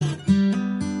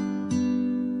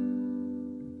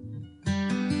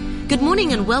Good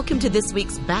morning and welcome to this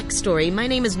week's Backstory. My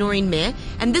name is Noreen Mir,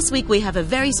 and this week we have a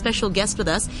very special guest with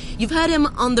us. You've heard him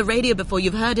on the radio before,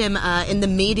 you've heard him in the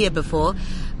media before,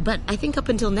 but I think up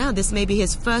until now this may be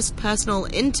his first personal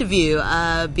interview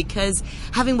because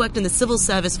having worked in the civil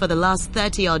service for the last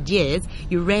 30-odd years,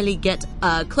 you rarely get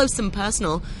close and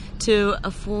personal to a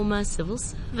former civil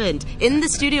servant. In the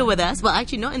studio with us, well,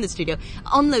 actually not in the studio,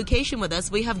 on location with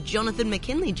us, we have Jonathan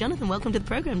McKinley. Jonathan, welcome to the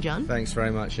program, John. Thanks very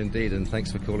much indeed, and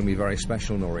thanks for calling me very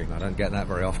special, Noreen. I don't get that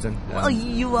very often. Well,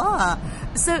 you are.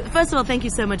 So, first of all, thank you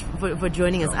so much for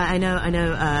joining us. I know.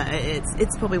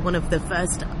 It's probably one of the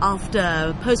first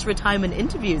after post-retirement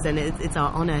interviews, and it's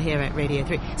our honour here at Radio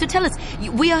 3. So tell us,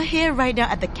 we are here right now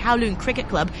at the Kowloon Cricket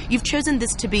Club. You've chosen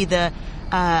this to be the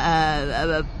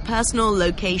personal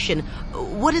location.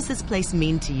 What does this place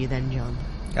mean to you then,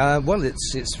 John? Well,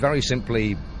 it's very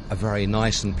simply a very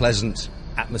nice and pleasant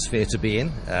atmosphere to be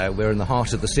in. We're in the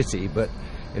heart of the city, but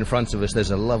in front of us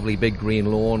there's a lovely big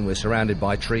green lawn. We're surrounded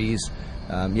by trees.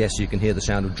 Yes, you can hear the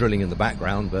sound of drilling in the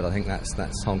background, but I think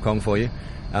that's Hong Kong for you.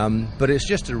 But it's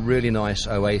just a really nice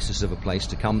oasis of a place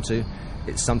to come to.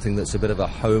 It's something that's a bit of a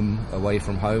home away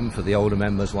from home for the older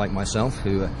members like myself,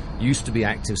 who used to be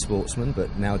active sportsmen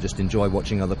but now just enjoy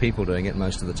watching other people doing it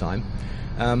most of the time.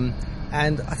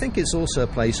 And I think it's also a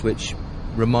place which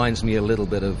reminds me a little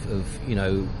bit of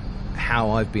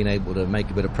how I've been able to make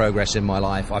a bit of progress in my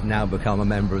life. I've now become a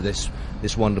member of this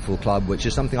wonderful club, which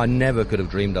is something I never could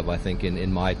have dreamed of, I think,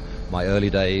 in my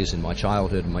early days, in my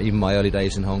childhood, and even my early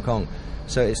days in Hong Kong.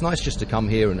 So it's nice just to come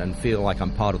here and feel like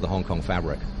I'm part of the Hong Kong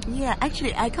fabric. Yeah,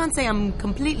 actually, I can't say I'm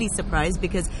completely surprised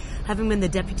because having been the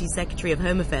Deputy Secretary of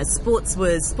Home Affairs,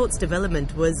 sports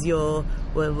development was your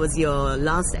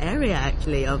last area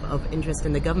actually of interest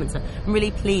in the government. So I'm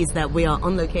really pleased that we are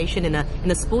on location in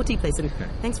a sporty place. And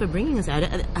thanks for bringing us out.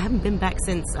 I haven't been back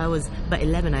since I was about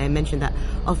 11. I mentioned that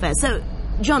off air. So,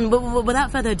 John,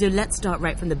 without further ado, let's start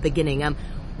right from the beginning.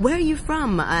 Where are you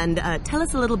from? And tell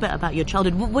us a little bit about your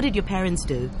childhood. What did your parents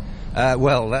do?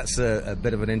 Well, that's a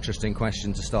bit of an interesting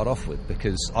question to start off with,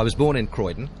 because I was born in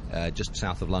Croydon, just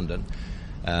south of London,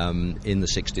 in the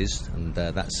 60s, and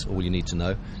that's all you need to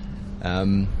know.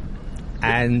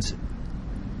 And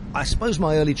I suppose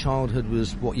my early childhood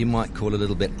was what you might call a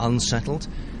little bit unsettled.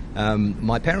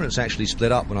 My parents actually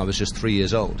split up when I was just 3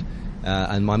 years old.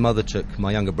 And my mother took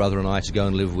my younger brother and I to go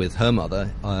and live with her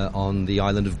mother on the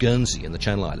island of Guernsey in the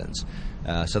Channel Islands.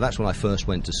 So that's when I first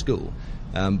went to school.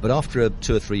 But after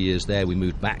 2 or 3 years there, we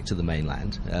moved back to the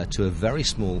mainland, to a very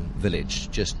small village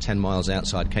just 10 miles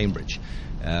outside Cambridge.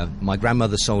 My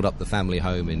grandmother sold up the family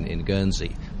home in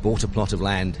Guernsey, bought a plot of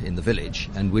land in the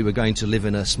village, and we were going to live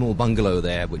in a small bungalow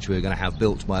there, which we were going to have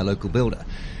built by a local builder.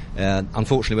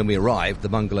 Unfortunately, when we arrived, the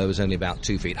bungalow was only about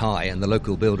 2 feet high, and the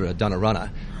local builder had done a runner.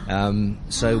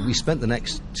 So we spent the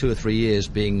next 2 or 3 years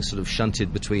being sort of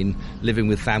shunted between living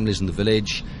with families in the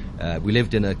village. We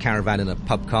lived in a caravan in a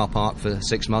pub car park for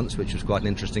 6 months, which was quite an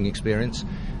interesting experience.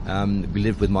 We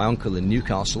lived with my uncle in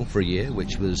Newcastle for a year,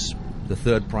 which was the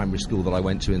third primary school that I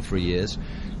went to in 3 years.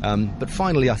 But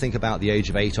finally, I think about the age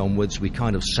of 8 onwards, we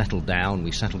kind of settled down.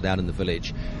 We settled down in the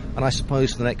village. And I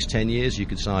suppose for the next 10 years, you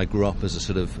could say I grew up as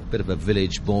a bit of a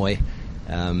village boy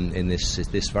in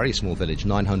this very small village,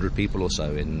 900 people or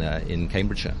so in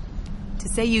Cambridgeshire. To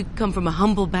say you come from a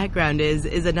humble background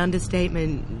is an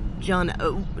understatement,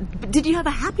 John. Did you have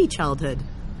a happy childhood?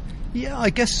 Yeah, I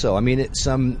guess so. I mean, it's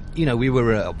we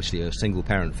were obviously a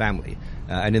single-parent family,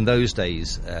 and in those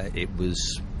days,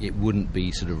 it wouldn't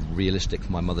be sort of realistic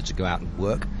for my mother to go out and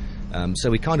work. So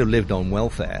we kind of lived on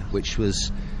welfare,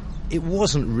 it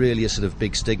wasn't really a sort of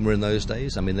big stigma in those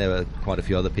days. I mean, there were quite a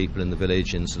few other people in the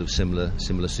village in sort of similar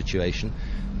situation.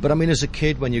 But I mean, as a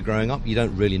kid, when you're growing up, you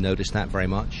don't really notice that very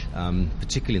much,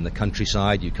 particularly in the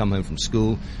countryside. You come home from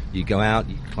school, you go out,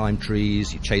 you climb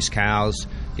trees, you chase cows,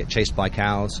 get chased by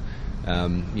cows.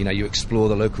 You explore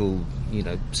the local,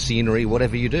 scenery,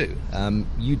 whatever you do.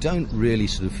 You don't really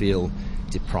sort of feel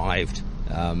deprived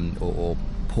or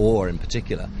poor in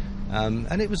particular.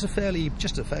 And it was a fairly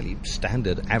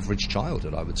standard average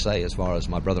childhood, I would say, as far as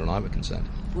my brother and I were concerned.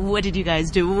 What did you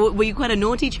guys do? Were you quite a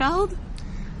naughty child?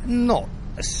 Not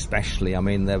especially. I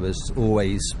mean, I was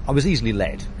easily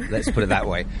led, let's put it that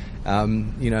way.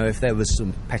 If there was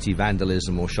some petty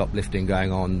vandalism or shoplifting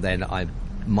going on, then I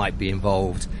might be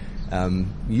involved.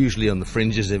 Usually on the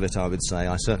fringes of it, I would say.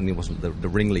 I certainly wasn't the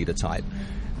ringleader type.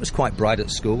 I was quite bright at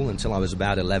school until I was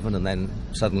about 11, and then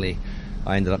suddenly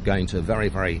I ended up going to a very,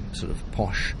 very sort of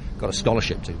posh, got a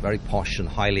scholarship to a very posh and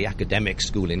highly academic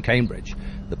school in Cambridge,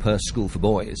 the Perse School for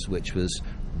Boys, which was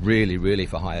really, really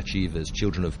for high achievers,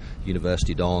 children of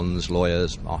university dons,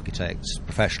 lawyers, architects,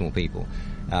 professional people.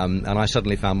 And I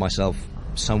suddenly found myself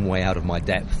some way out of my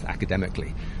depth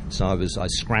academically. So I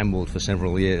scrambled for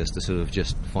several years to sort of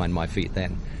just find my feet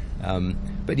then.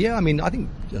 But yeah, I mean, I think,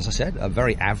 as I said, a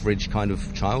very average kind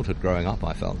of childhood growing up,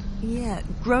 I felt. Yeah.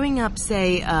 Growing up,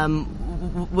 say,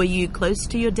 were you close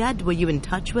to your dad? Were you in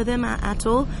touch with him at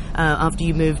all after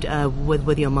you moved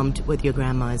with your mum, with your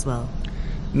grandma as well?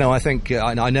 No, I think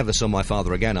I never saw my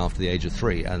father again after the age of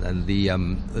 3, and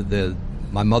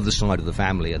my mother's side of the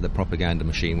family, the propaganda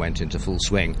machine went into full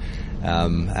swing,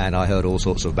 and I heard all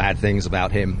sorts of bad things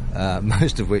about him,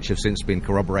 most of which have since been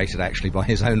corroborated actually by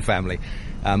his own family.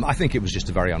 I think it was just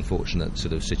a very unfortunate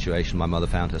sort of situation my mother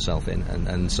found herself in,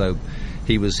 and so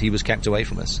he was kept away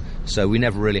from us. So we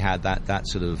never really had that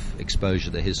sort of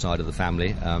exposure to his side of the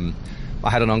family. I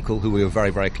had an uncle who we were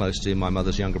very, very close to, my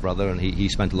mother's younger brother, and he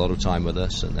spent a lot of time with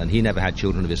us, and he never had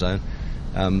children of his own.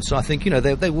 So I think,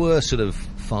 they were sort of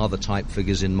father-type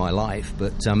figures in my life,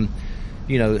 but,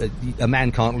 a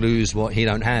man can't lose what he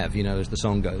don't have, as the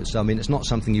song goes. So, I mean, it's not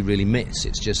something you really miss.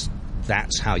 It's just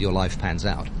that's how your life pans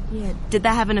out. Yeah. Did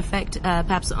that have an effect,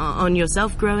 perhaps, on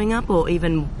yourself growing up, or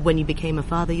even when you became a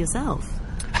father yourself?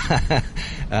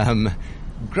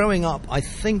 Growing up, I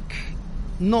think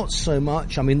not so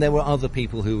much. I mean, there were other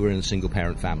people who were in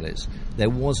single-parent families. There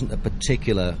wasn't a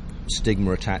particular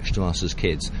stigma attached to us as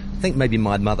kids. I think maybe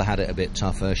my mother had it a bit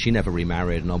tougher. She never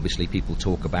remarried, and obviously people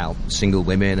talk about single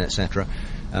women, etc.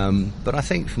 But I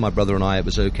think for my brother and I, it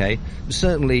was okay.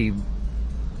 Certainly,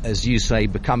 as you say,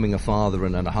 becoming a father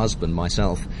and a husband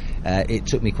myself, it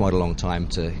took me quite a long time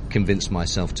to convince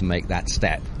myself to make that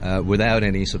step without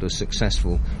any sort of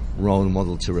successful role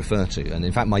model to refer to. And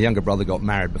in fact, my younger brother got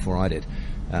married before I did.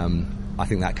 I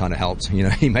think that kind of helped.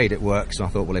 He made it work. So I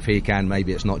thought, well, if he can,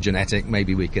 maybe it's not genetic.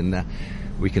 Maybe we can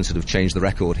sort of change the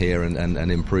record here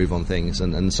and improve on things.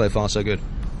 And so far, so good.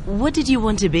 What did you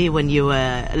want to be when you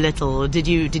were little? Did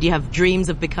you have dreams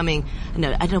of becoming? I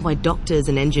don't know why doctors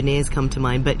and engineers come to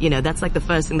mind, but that's like the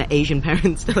first thing that Asian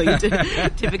parents tell you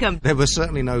to become. There were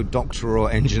certainly no doctor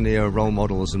or engineer role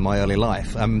models in my early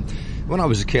life. When I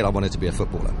was a kid, I wanted to be a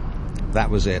footballer. That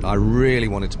was it. I really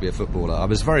wanted to be a footballer. I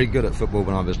was very good at football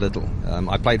when I was little.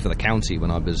 I played for the county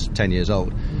when I was 10 years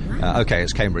old. Okay,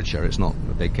 it's Cambridgeshire. It's not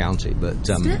a big county, but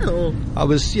still, I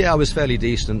was fairly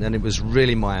decent, and it was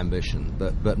really my ambition.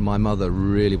 But my mother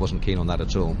really wasn't keen on that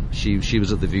at all. She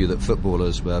was of the view that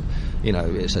footballers were,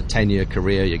 it's a 10-year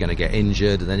career. You're going to get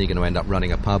injured, and then you're going to end up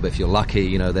running a pub if you're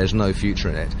lucky. There's no future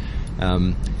in it.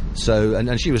 And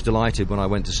she was delighted when I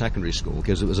went to secondary school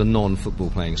because it was a non-football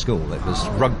playing school. It was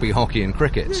rugby, hockey and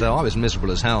cricket. So I was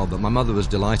miserable as hell, but my mother was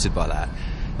delighted by that.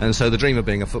 And so the dream of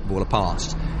being a footballer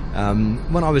passed.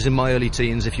 When I was in my early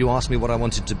teens, if you asked me what I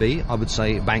wanted to be, I would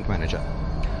say bank manager.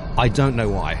 I don't know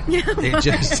why.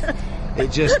 It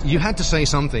just, you had to say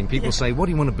something. People say, what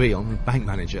do you want to be? I'm a bank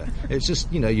manager. It's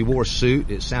just, you wore a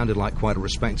suit. It sounded like quite a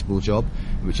respectable job,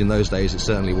 which in those days it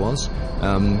certainly was.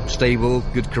 Stable,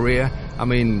 good career. I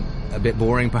mean, a bit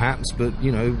boring perhaps, but,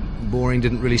 boring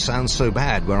didn't really sound so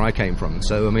bad where I came from.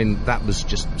 So, I mean, that was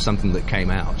just something that came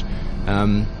out.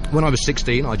 When I was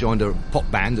 16, I joined a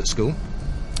pop band at school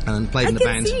and played in the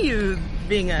band. I can see you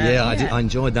being a... Yeah, I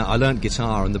enjoyed that. I learned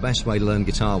guitar, and the best way to learn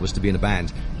guitar was to be in a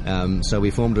band. So we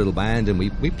formed a little band, and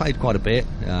we played quite a bit,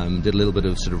 did a little bit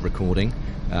of sort of recording.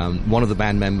 One of the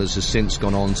band members has since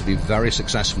gone on to be very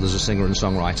successful as a singer and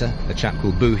songwriter, a chap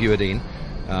called Boo Hewardine,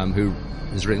 who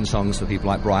has written songs for people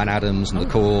like Bryan Adams and The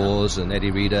Cause and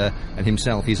Eddie Reader, and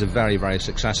himself. He's a very, very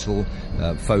successful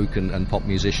folk and pop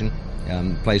musician.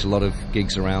 Plays a lot of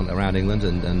gigs around England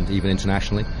and even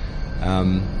internationally.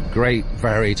 Great,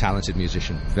 very talented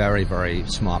musician. Very, very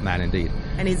smart man indeed.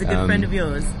 And he's a good friend of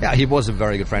yours? Yeah, he was a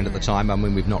very good friend at the time. I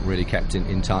mean, we've not really kept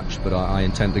in touch, but I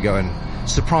intend to go and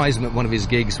surprise him at one of his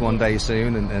gigs one day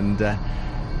soon and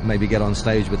maybe get on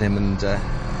stage with him and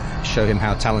show him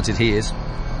how talented he is.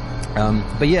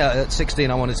 But yeah, at 16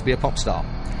 I wanted to be a pop star.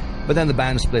 But then the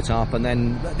band split up, and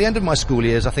then at the end of my school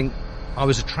years, I think I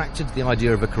was attracted to the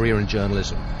idea of a career in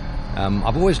journalism.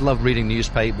 I've always loved reading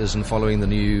newspapers and following the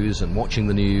news and watching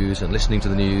the news and listening to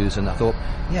the news, and I thought,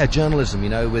 yeah, journalism,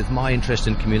 with my interest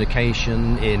in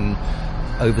communication, in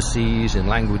overseas, in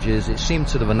languages, it seemed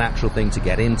sort of a natural thing to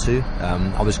get into.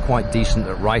 I was quite decent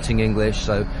at writing English,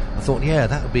 so I thought, yeah,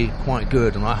 that would be quite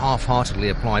good, and I half-heartedly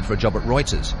applied for a job at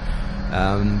Reuters.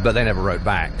 But they never wrote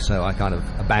back, so I kind of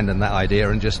abandoned that idea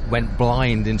and just went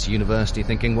blind into university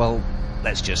thinking, well,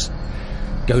 let's just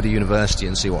go to university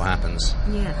and see what happens.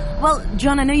 Yeah. Well,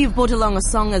 John, I know you've brought along a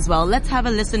song as well. Let's have a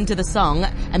listen to the song,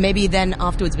 and maybe then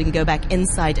afterwards we can go back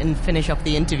inside and finish off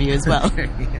the interview as well.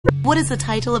 What is the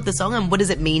title of the song, and what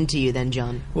does it mean to you then,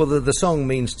 John? Well, the song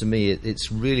means to me,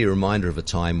 it's really a reminder of a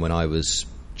time when I was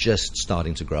just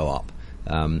starting to grow up.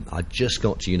 I just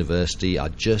got to university, I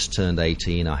just turned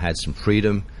 18, I had some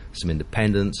freedom, some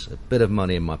independence, a bit of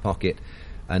money in my pocket,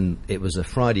 and it was a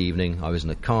Friday evening. I was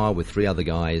in a car with 3 other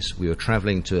guys. We were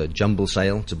travelling to a jumble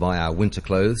sale to buy our winter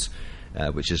clothes,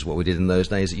 which is what we did in those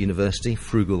days at university,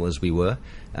 frugal as we were.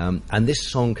 And this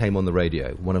song came on the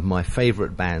radio, one of my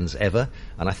favourite bands ever,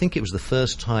 and I think it was the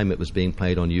first time it was being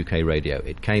played on UK radio.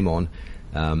 It came on.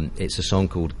 It's a song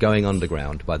called Going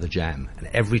Underground by The Jam, and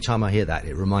every time I hear that,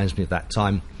 it reminds me of that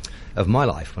time of my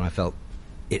life when I felt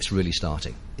it's really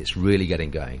starting, it's really getting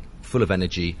going, full of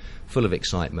energy, full of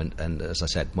excitement, and as I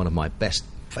said, one of my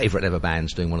favourite ever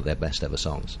bands doing one of their best ever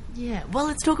songs. Yeah, well,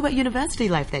 let's talk about university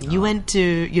life then. You went to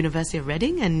University of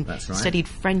Reading and That's right. studied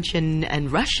French and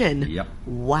Russian. Yep.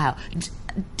 Wow.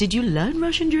 Did you learn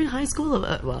Russian during high school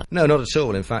or what? No, not at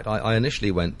all. In fact, I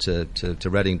initially went to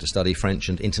Reading to study French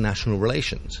and international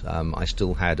relations. I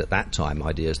still had at that time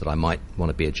ideas that I might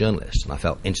want to be a journalist, and I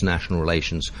felt international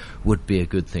relations would be a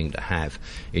good thing to have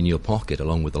in your pocket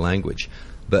along with the language.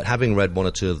 But having read 1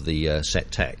 or 2 of the set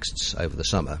texts over the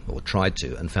summer, or tried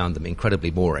to, and found them incredibly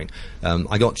boring,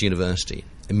 I got to university,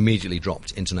 immediately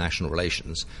dropped international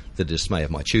relations, the dismay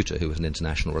of my tutor, who was an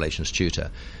international relations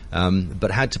tutor,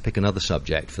 but had to pick another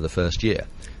subject for the first year.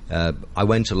 I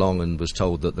went along and was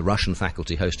told that the Russian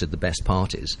faculty hosted the best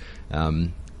parties.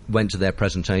 Went to their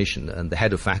presentation, and the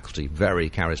head of faculty, very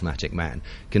charismatic man,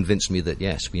 convinced me that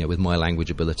yes, with my language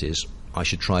abilities, I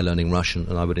should try learning Russian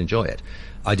and I would enjoy it.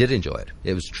 I did enjoy it.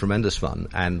 It was tremendous fun,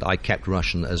 and I kept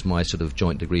Russian as my sort of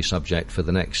joint degree subject for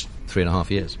the next 3.5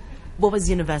 years. What was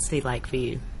university like for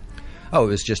you? Oh, it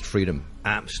was just freedom,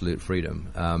 absolute freedom.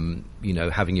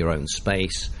 Having your own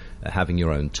space, having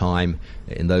your own time.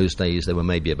 In those days, there were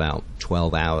maybe about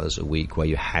 12 hours a week where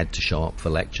you had to show up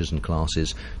for lectures and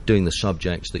classes, doing the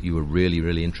subjects that you were really,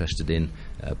 really interested in,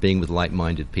 being with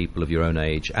like-minded people of your own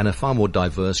age, and a far more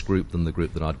diverse group than the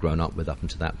group that I'd grown up with up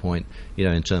until that point,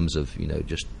 in terms of,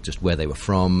 just where they were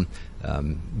from,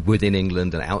 within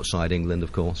England and outside England,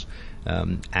 of course,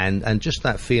 and just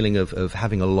that feeling of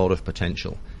having a lot of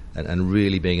potential. And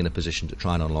really being in a position to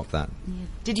try and unlock that. Yeah.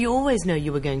 Did you always know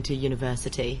you were going to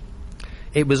university?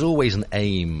 It was always an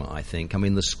aim, I think. I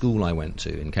mean, the school I went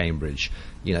to in Cambridge,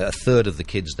 1/3 of the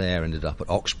kids there ended up at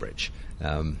Oxbridge.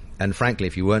 And frankly,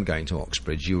 if you weren't going to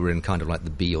Oxbridge, you were in kind of like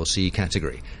the B or C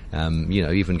category.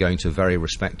 Even going to very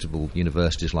respectable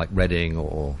universities like Reading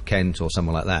or Kent or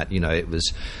somewhere like that, it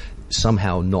was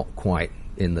somehow not quite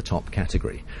in the top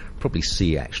category. Probably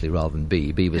C, actually, rather than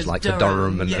B. B was like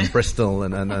Durham and Bristol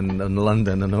and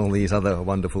London and all these other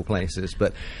wonderful places.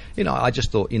 But, I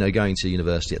just thought, going to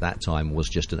university at that time was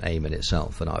just an aim in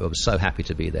itself. And I was so happy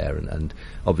to be there. And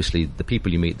obviously, the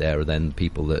people you meet there are then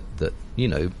people that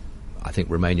I think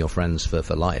remain your friends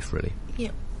for life, really. Yeah.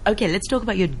 Okay, let's talk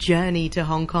about your journey to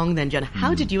Hong Kong then, John.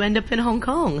 How did you end up in Hong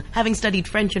Kong, having studied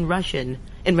French and Russian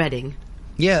in Reading?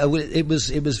 Yeah, it was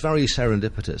very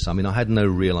serendipitous. I mean, I had no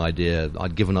real idea.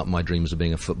 I'd given up my dreams of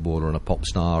being a footballer and a pop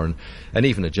star and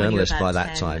even a journalist by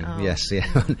that 10. time. Oh. Yes, yeah.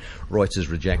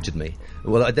 Reuters rejected me.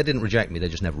 Well, they didn't reject me, they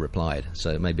just never replied.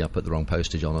 So maybe I put the wrong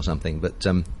postage on or something. But,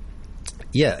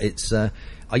 it's...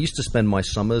 I used to spend my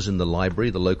summers in the library,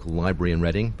 the local library in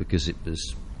Reading, because it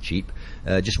was cheap,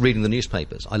 just reading the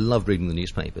newspapers. I loved reading the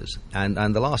newspapers.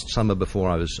 And the last summer before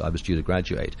I was due to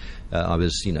graduate, I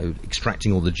was,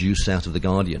 extracting all the juice out of The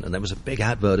Guardian, and there was a big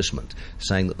advertisement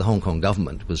saying that the Hong Kong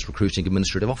government was recruiting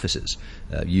administrative officers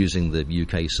using the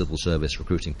UK civil service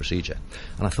recruiting procedure.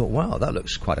 And I thought, wow, that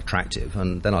looks quite attractive.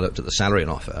 And then I looked at the salary and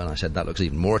offer, and I said, that looks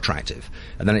even more attractive.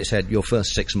 And then it said, your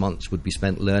first 6 months would be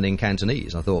spent learning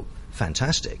Cantonese. I thought,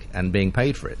 fantastic, and being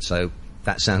paid for it. So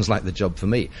that sounds like the job for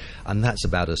me. And that's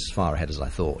about as far ahead as I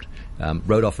thought.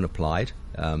 Wrote off and applied.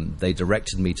 They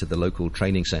directed me to the local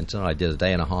training centre. I did a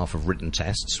day and a half of written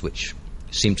tests, which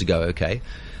seemed to go okay.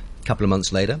 A couple of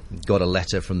months later, got a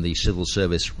letter from the civil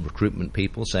service recruitment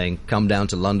people saying, come down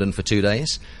to London for 2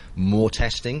 days. More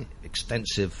testing,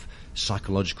 extensive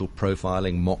psychological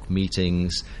profiling, mock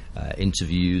meetings,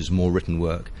 interviews, more written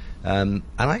work. And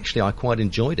actually, I quite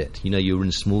enjoyed it. You were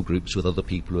in small groups with other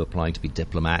people who were applying to be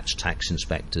diplomats, tax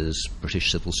inspectors,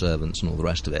 British civil servants, and all the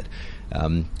rest of it.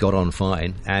 Got on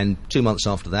fine. And 2 months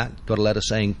after that, got a letter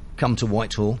saying, come to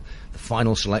Whitehall, the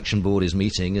final selection board is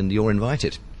meeting, and you're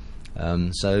invited.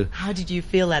 So how did you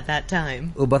feel at that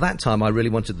time? Well, by that time, I really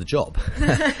wanted the job.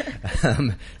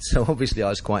 So obviously, I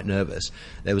was quite nervous.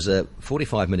 There was a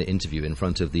 45-minute interview in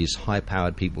front of these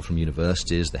high-powered people from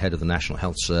universities, the head of the National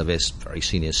Health Service, very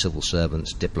senior civil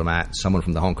servants, diplomats, someone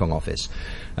from the Hong Kong office.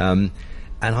 And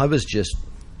I was just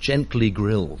gently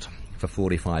grilled for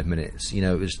 45 minutes. You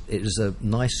know, it was a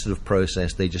nice sort of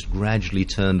process. They just gradually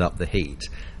turned up the heat.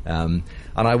 And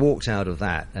I walked out of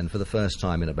that, and for the first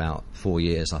time in about 4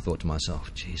 years, I thought to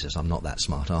myself, Jesus, I'm not that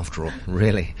smart after all,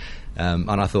 really. And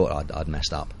I thought I'd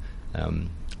messed up.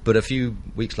 But a few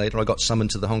weeks later, I got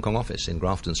summoned to the Hong Kong office in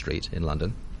Grafton Street in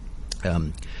London.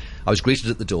 I was greeted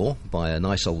at the door by a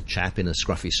nice old chap in a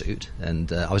scruffy suit,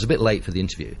 and I was a bit late for the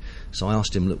interview. So I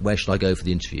asked him, look, where should I go for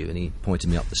the interview? And he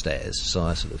pointed me up the stairs. So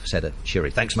I sort of said a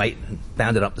cheery, thanks, mate, and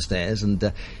bounded up the stairs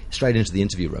and straight into the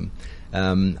interview room.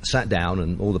 Sat down,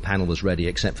 and all the panel was ready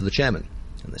except for the chairman.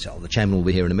 And they said, the chairman will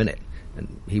be here in a minute.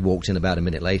 And he walked in about a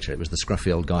minute later. It was the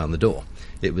scruffy old guy on the door.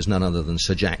 It was none other than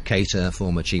Sir Jack Cater,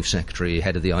 former Chief Secretary,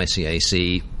 head of the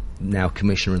ICAC, now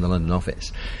Commissioner in the London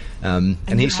office. And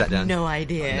he sat down. No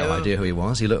idea who he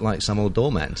was. He looked like some old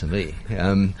doorman to me.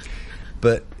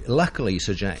 But luckily,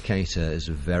 Sir Jack Cater is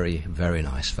a very, very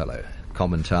nice fellow.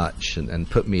 Common touch and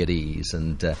put me at ease.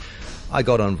 And I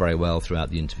got on very well throughout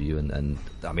the interview. And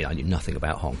I mean, I knew nothing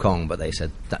about Hong Kong, but they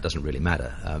said that doesn't really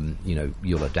matter.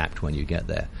 You'll adapt when you get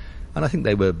there. And I think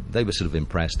they were sort of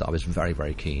impressed that I was very,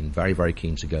 very keen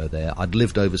to go there. I'd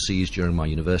lived overseas during my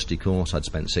university course. I'd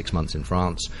spent 6 months in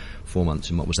France, 4 months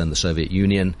in what was then the Soviet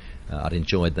Union. I'd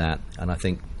enjoyed that. And I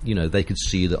think, they could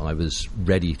see that I was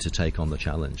ready to take on the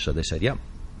challenge. So they said, yeah,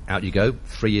 out you go,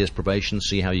 3 years probation,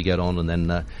 see how you get on, and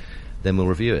then we'll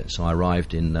review it. So I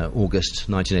arrived in August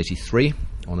 1983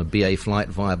 on a BA flight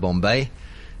via Bombay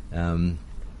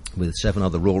with 7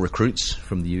 other raw recruits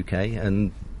from the UK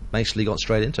and basically got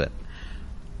straight into it.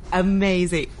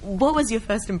 Amazing. What was your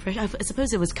first impression? I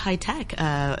suppose it was Kai Tak.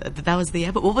 That was the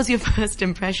airport. What was your first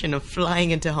impression of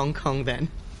flying into Hong Kong then?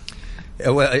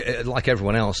 Well, like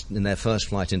everyone else, in their first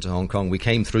flight into Hong Kong, we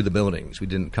came through the buildings. We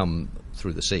didn't come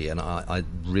through the sea, and I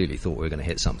really thought we were going to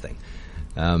hit something.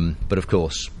 But of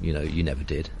course, you never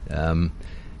did.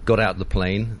 Got out of the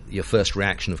plane. Your first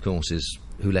reaction, of course, is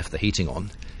who left the heating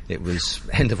on? It was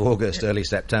end of August, early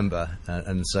September,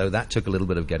 and so that took a little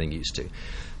bit of getting used to.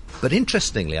 But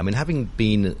interestingly, I mean, having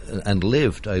been and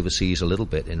lived overseas a little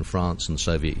bit in France and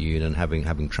Soviet Union,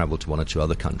 having travelled to 1 or 2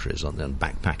 other countries on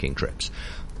backpacking trips,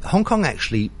 Hong Kong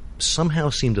actually somehow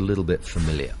seemed a little bit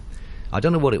familiar. I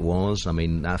don't know what it was. I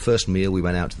mean, our first meal, we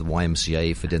went out to the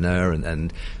YMCA for dinner,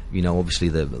 and obviously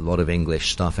a lot of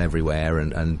English stuff everywhere,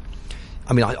 and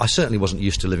I mean, I certainly wasn't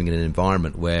used to living in an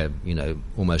environment where,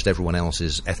 almost everyone else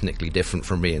is ethnically different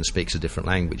from me and speaks a different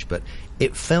language, but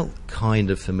it felt kind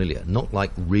of familiar, not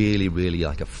like really, really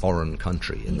like a foreign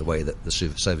country in the way that the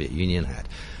Soviet Union had.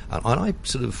 And I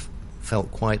sort of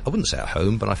felt quite, I wouldn't say at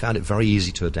home, but I found it very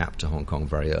easy to adapt to Hong Kong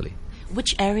very early.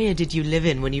 Which area did you live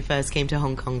in when you first came to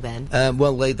Hong Kong then?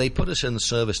 Well, they put us in the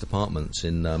serviced apartments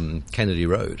in Kennedy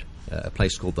Road, a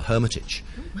place called the Hermitage,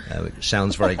 which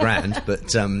sounds very grand,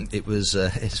 but it's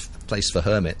a place for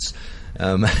hermits,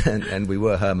 and we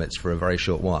were hermits for a very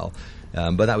short while.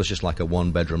 But that was just like a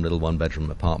little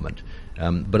one-bedroom apartment.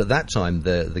 But at that time,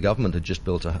 the government had just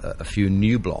built a few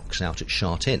new blocks out at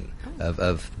Sha Tin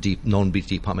of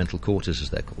non-departmental quarters,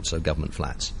 as they're called, so government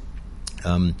flats.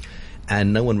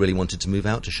 And no one really wanted to move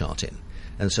out to Sha Tin.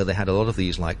 And so they had a lot of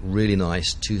these like really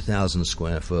nice 2,000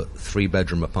 square foot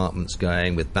 3-bedroom apartments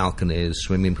going with balconies,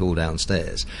 swimming pool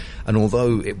downstairs. And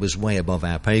although it was way above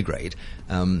our pay grade,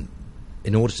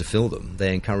 in order to fill them,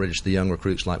 they encouraged the young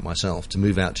recruits like myself to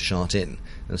move out to Sha Tin.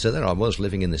 And so there I was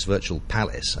living in this virtual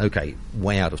palace, okay,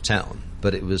 way out of town,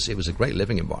 but it was a great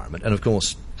living environment. And of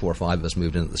course, 4 or 5 of us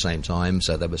moved in at the same time,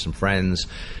 so there were some friends,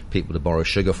 people to borrow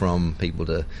sugar from, people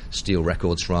to steal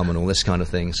records from, and all this kind of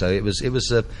thing. So it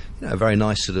was a very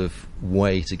nice sort of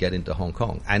way to get into Hong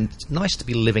Kong, and nice to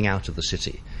be living out of the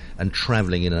city and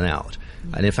travelling in and out.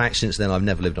 And in fact, since then, I've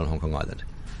never lived on Hong Kong Island.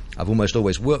 I've almost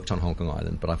always worked on Hong Kong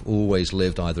Island, but I've always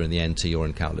lived either in the NT or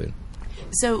in Kowloon.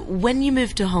 So when you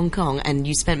moved to Hong Kong and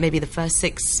you spent maybe the first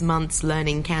 6 months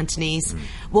learning Cantonese,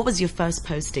 what was your first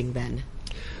posting then?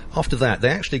 After that, they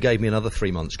actually gave me another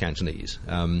 3 months Cantonese,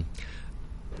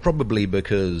 probably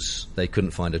because they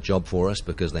couldn't find a job for us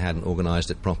because they hadn't organised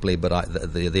it properly,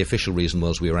 but the official reason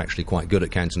was we were actually quite good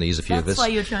at Cantonese, a few of us. That's why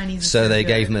your Chinese is so they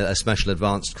gave me a special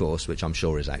advanced course, which I'm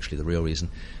sure is actually the real reason.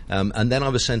 And then I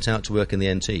was sent out to work in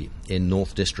the NT, in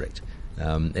North District.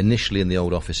 Initially in the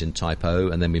old office in Tai Po,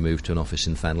 and then we moved to an office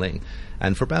in Fanling.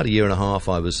 And for about a year and a half,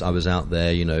 I was out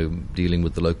there, dealing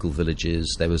with the local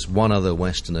villages. There was one other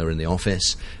Westerner in the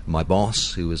office, my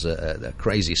boss, who was a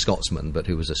crazy Scotsman, but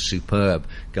who was a superb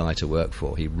guy to work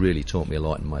for. He really taught me a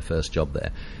lot in my first job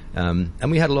there. And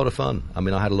we had a lot of fun. I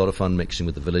mean, I had a lot of fun mixing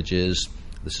with the villagers.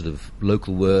 the sort of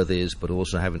local worthies, but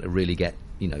also having to really get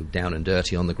down and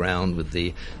dirty on the ground with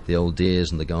the old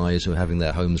dears and the guys who are having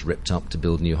their homes ripped up to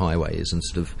build new highways, and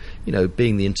sort of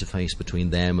being the interface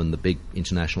between them and the big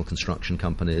international construction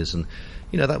companies. And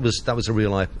that was a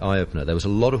real eye opener. There was a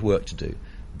lot of work to do,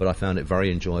 but I found it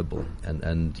very enjoyable,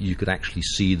 and you could actually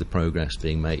see the progress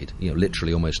being made,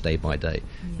 literally almost day by day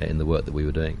in the work that we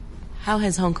were doing. How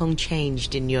has Hong Kong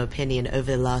changed, in your opinion,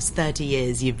 over the last 30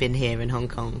 years you've been here in Hong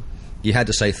Kong? You had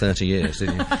to say 30 years,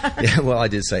 didn't you? Yeah, well, I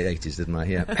did say 80s, didn't I?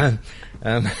 Yeah.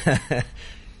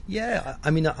 Yeah,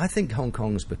 I mean, I think Hong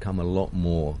Kong's become a lot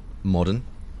more modern.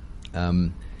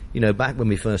 Back when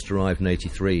we first arrived in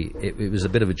 83, it was a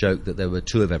bit of a joke that there were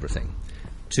two of everything.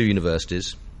 2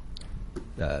 universities,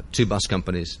 2 bus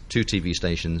companies, 2 TV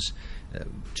stations,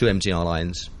 2 MTR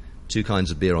lines, 2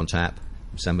 kinds of beer on tap,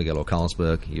 San Miguel or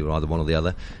Carlsberg, you were either one or the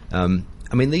other.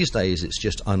 I mean, these days it's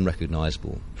just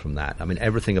unrecognisable from that. I mean,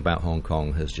 everything about Hong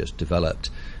Kong has just developed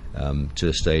to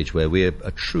a stage where we're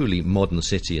a truly modern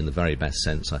city in the very best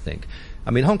sense, I think.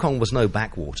 I mean, Hong Kong was no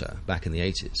backwater back in the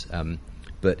 80s,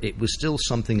 but it was still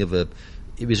something of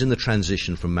it was in the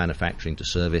transition from manufacturing to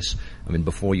service. I mean,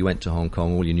 before you went to Hong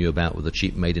Kong, all you knew about were the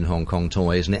cheap made-in-Hong Kong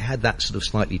toys, and it had that sort of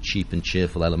slightly cheap and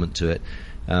cheerful element to it.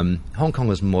 Hong Kong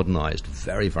has modernised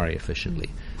very, very efficiently.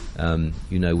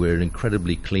 We're an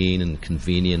incredibly clean and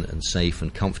convenient and safe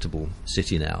and comfortable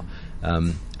city now.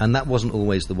 And that wasn't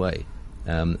always the way.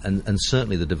 And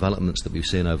certainly the developments that we've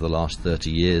seen over the last 30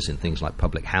 years in things like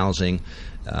public housing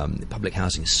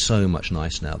is so much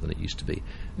nicer now than it used to be.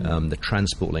 The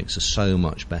transport links are so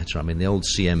much better. I mean, the old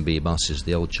CMB buses,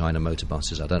 the old China motor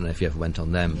buses, I don't know if you ever went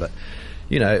on them, but,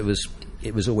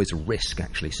 it was always a risk,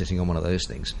 actually, sitting on one of those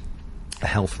things. A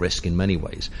health risk in many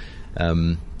ways.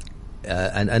 And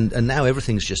now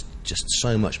everything's just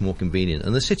so much more convenient,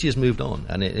 and the city has moved on,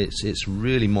 and it's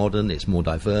really modern, it's more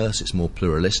diverse, it's more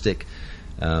pluralistic,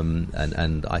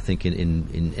 and I think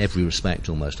in every respect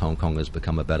almost Hong Kong has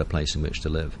become a better place in which to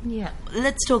live. Yeah.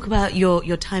 Let's talk about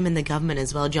your time in the government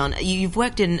as well, John. You've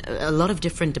worked in a lot of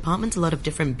different departments, a lot of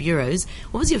different bureaus.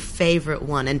 What was your favourite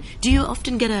one, and do you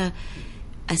often get a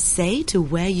say to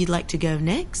where you'd like to go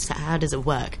next? How does it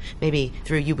work? Maybe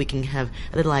through you we can have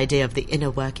a little idea of the inner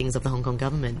workings of the Hong Kong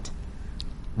government.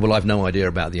 Well, I've no idea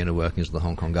about the inner workings of the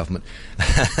Hong Kong government.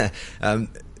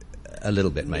 A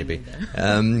little bit, maybe.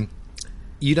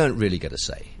 You don't really get a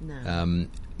say. No.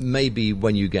 Maybe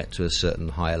when you get to a certain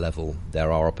higher level,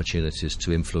 there are opportunities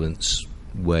to influence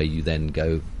where you then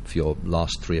go for your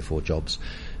last 3 or 4 jobs.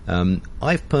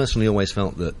 I've personally always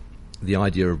felt that the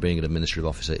idea of being an administrative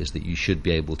officer is that you should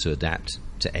be able to adapt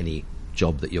to any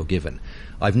job that you're given.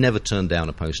 I've never turned down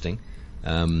a posting.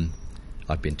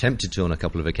 I've been tempted to on a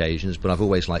couple of occasions, but I've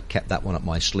always kept that one up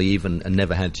my sleeve and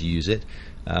never had to use it.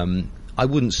 I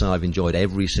wouldn't say I've enjoyed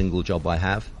every single job I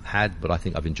have had, but I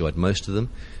think I've enjoyed most of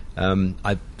them.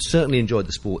 I've certainly enjoyed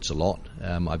the sports a lot.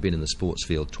 I've been in the sports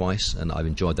field twice, and I've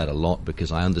enjoyed that a lot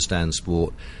because I understand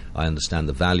sport, I understand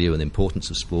the value and the importance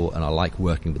of sport, and I like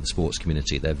working with the sports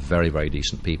community. They're very, very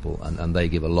decent people, and they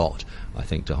give a lot, I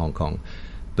think, to Hong Kong.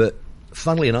 But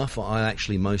funnily enough, I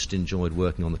actually most enjoyed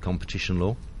working on the competition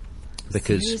law.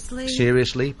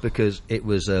 Seriously, because it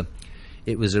was a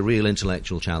real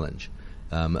intellectual challenge.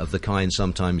 Of the kind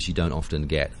sometimes you don't often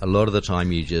get. A lot of the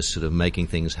time you're just sort of making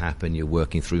things happen, you're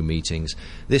working through meetings.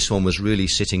 This one was really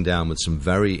sitting down with some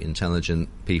very intelligent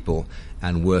people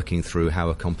and working through how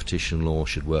a competition law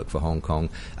should work for Hong Kong,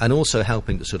 and also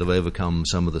helping to sort of overcome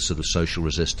some of the sort of social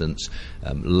resistance,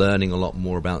 learning a lot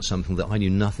more about something that I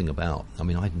knew nothing about. I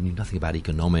mean, I knew nothing about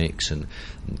economics and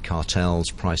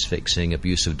cartels, price fixing,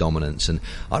 abuse of dominance, and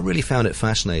I really found it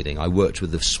fascinating. I worked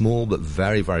with a small but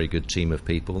very, very good team of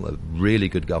people, a really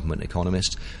good government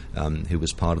economist who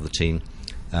was part of the team.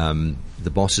 The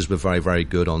bosses were very, very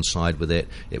good on side with it.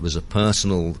 It was a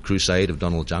personal crusade of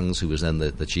Donald Zhang's, who was then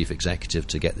the chief executive,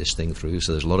 to get this thing through.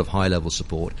 So there's a lot of high-level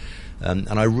support. And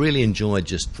I really enjoyed,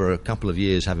 just for a couple of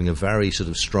years, having a very sort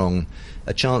of strong,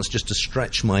 a chance just to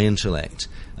stretch my intellect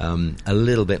a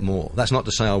little bit more. That's not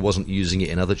to say I wasn't using it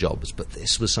in other jobs, but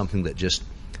this was something that just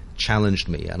challenged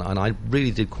me, and I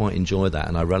really did quite enjoy that,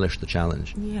 and I relished the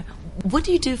challenge. Yeah. What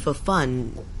do you do for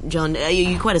fun, John? Are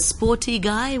you quite a sporty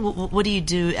guy? What do you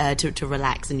do to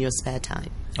relax in your spare time?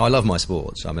 I love my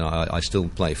sports. I mean, I still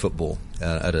play football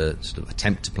at a sort of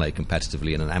attempt to play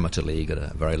competitively in an amateur league at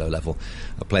a very low level.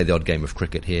 I play the odd game of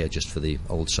cricket here just for the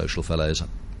old social fellows. I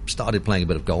started playing a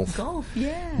bit of golf. Golf,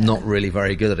 yeah. Not really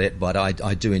very good at it, but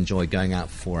I do enjoy going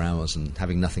out for 4 hours and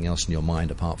having nothing else in your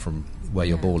mind apart from where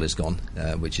your ball is gone,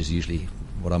 which is usually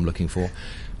what I'm looking for.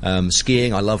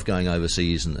 Skiing, I love going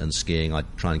overseas and skiing. I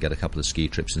try and get a couple of ski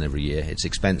trips in every year. It's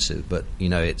expensive, but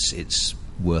it's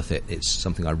worth it. It's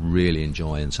something I really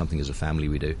enjoy and something as a family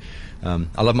we do.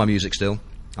 I love my music still.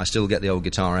 I still get the old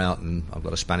guitar out, and I've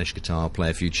got a Spanish guitar, play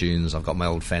a few tunes. I've got my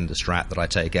old Fender Strat that I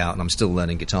take out, and I'm still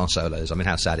learning guitar solos. I mean,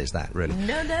 how sad is that, really?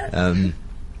 No.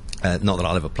 Not that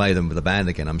I'll ever play them with a band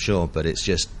again, I'm sure, but it's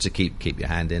just to keep your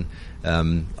hand in.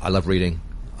 I love reading.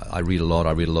 I read a lot.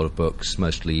 I read a lot of books,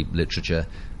 mostly literature.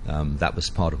 That was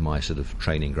part of my sort of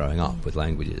training growing up with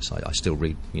languages. I still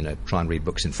read, try and read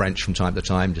books in French from time to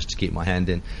time just to keep my hand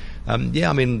in.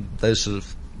 Those sort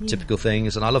of typical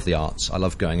things. And I love the arts. I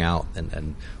love going out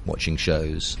and watching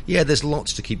shows. Yeah, there's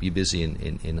lots to keep you busy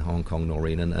in Hong Kong,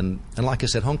 Noreen. And like I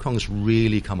said, Hong Kong's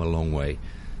really come a long way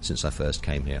since I first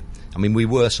came here. I mean, we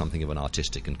were something of an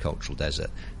artistic and cultural desert.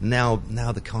 Now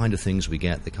the kind of things we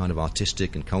get, the kind of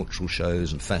artistic and cultural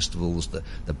shows and festivals,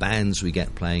 the bands we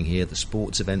get playing here, the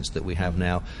sports events that we have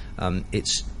now,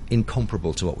 it's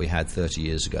incomparable to what we had 30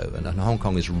 years ago. And Hong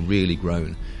Kong has really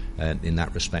grown in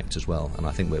that respect as well. And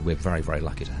I think we're very, very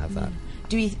lucky to have that.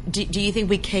 Do you think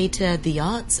we cater the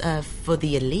arts for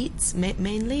the elites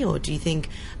mainly, or do you think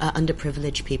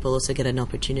underprivileged people also get an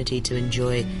opportunity to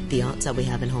enjoy the arts that we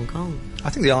have in Hong Kong? I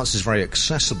think the arts is very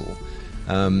accessible.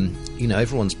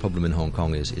 Everyone's problem in Hong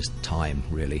Kong is time,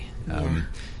 really. And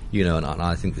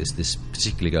I think this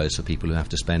particularly goes for people who have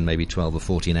to spend maybe 12 or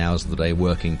 14 hours of the day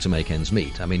working to make ends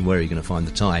meet. I mean, where are you going to find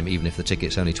the time, even if the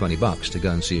ticket's only $20 to go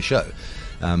and see a show?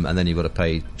 And then you've got to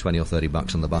pay $20 or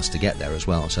 $30 on the bus to get there as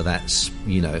well. So that's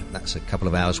a couple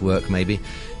of hours' work maybe.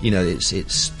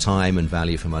 It's time and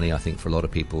value for money, I think, for a lot of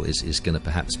people is going to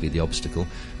perhaps be the obstacle.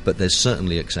 But there's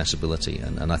certainly accessibility.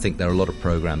 And I think there are a lot of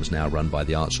programs now run by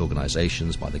the arts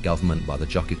organisations, by the government, by the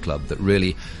Jockey Club that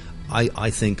really, I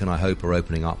think and I hope are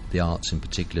opening up the arts in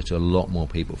particular to a lot more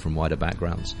people from wider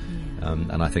backgrounds.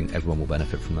 And I think everyone will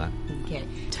benefit from that. Okay,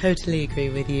 totally agree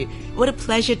with you. What a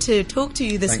pleasure to talk to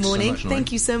you this morning. So much, Noreen.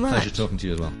 Thank you so much. Pleasure talking to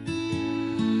you as well.